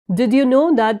Did you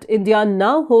know that India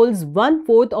now holds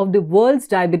 1/4 of the world's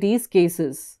diabetes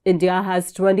cases? India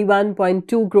has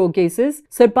 21.2 crore cases,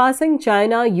 surpassing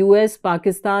China, US,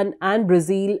 Pakistan, and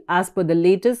Brazil as per the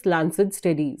latest Lancet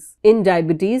studies. In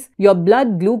diabetes, your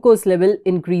blood glucose level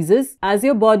increases as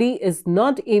your body is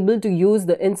not able to use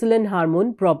the insulin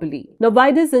hormone properly. Now,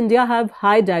 why does India have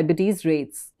high diabetes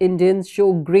rates? Indians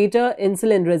show greater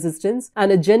insulin resistance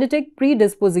and a genetic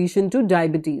predisposition to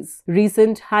diabetes.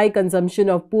 Recent high consumption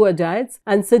of poor diets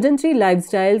and sedentary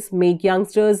lifestyles make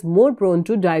youngsters more prone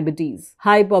to diabetes.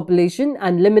 High population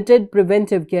and limited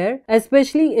preventive care,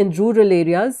 especially in rural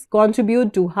areas,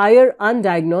 contribute to higher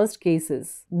undiagnosed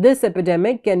cases. This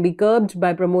epidemic can be curbed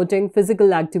by promoting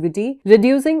physical activity,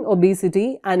 reducing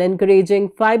obesity, and encouraging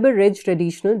fiber-rich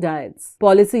traditional diets.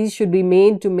 Policies should be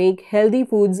made to make healthy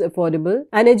foods affordable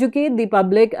and educate the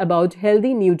public about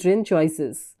healthy nutrient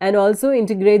choices, and also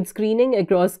integrate screening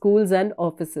across schools and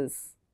offices.